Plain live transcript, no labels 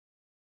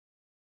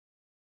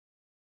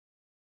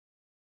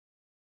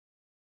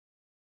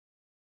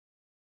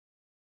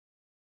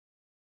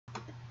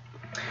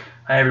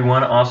Hi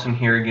everyone, Austin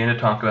here again to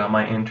talk about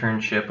my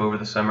internship over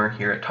the summer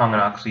here at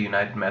Tonganoxie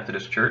United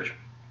Methodist Church.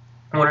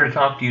 I wanted to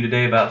talk to you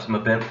today about some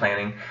event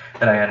planning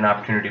that I had an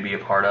opportunity to be a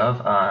part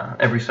of.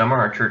 Every summer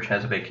our church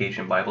has a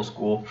vacation Bible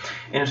school,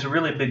 and it's a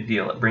really big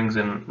deal. It brings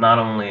in not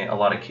only a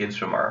lot of kids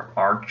from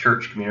our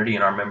church community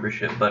and our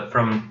membership, but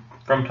from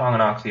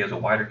Tonganoxie as a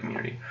wider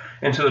community.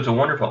 And so it's a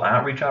wonderful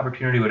outreach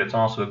opportunity, but it's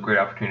also a great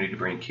opportunity to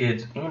bring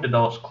kids and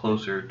adults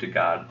closer to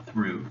God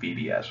through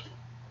VBS.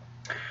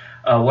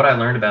 What I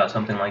learned about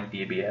something like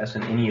VBS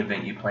and any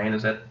event you plan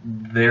is that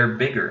they're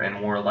bigger and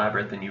more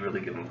elaborate than you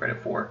really give them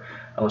credit for.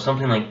 With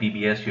something like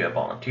VBS, you have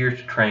volunteers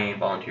to train,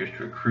 volunteers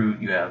to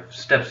recruit, you have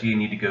steps you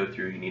need to go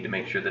through, you need to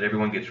make sure that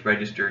everyone gets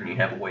registered, and you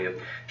have a way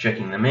of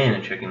checking them in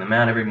and checking them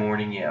out every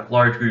morning. You have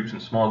large groups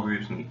and small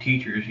groups, you need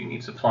teachers, you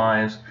need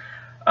supplies.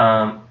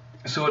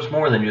 So it's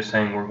more than just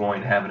saying we're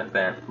going to have an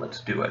event,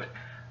 let's do it.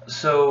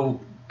 So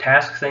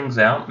task things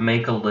out,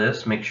 make a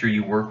list, make sure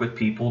you work with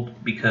people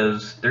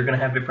because they're going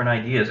to have different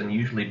ideas and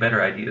usually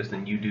better ideas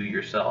than you do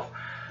yourself.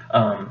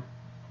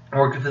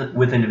 Work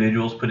with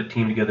individuals, put a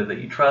team together that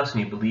you trust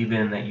and you believe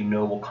in, that you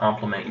know will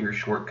complement your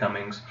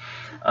shortcomings,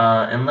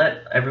 and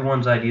let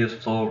everyone's ideas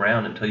flow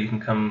around until you can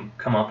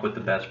come up with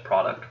the best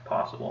product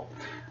possible.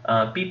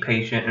 Be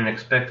patient and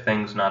expect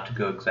things not to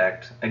go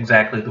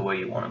exactly the way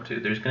you want them to.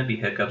 There's going to be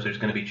hiccups, there's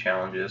going to be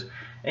challenges,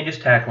 and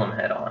just tackle them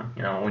head on.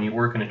 You know, when you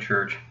work in a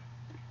church,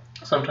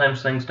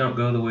 sometimes things don't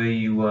go the way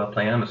you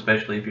plan them,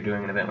 especially if you're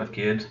doing an event with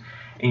kids,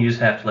 and you just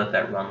have to let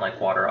that run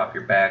like water off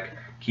your back,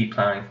 keep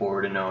plowing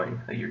forward and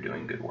knowing that you're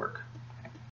doing good work.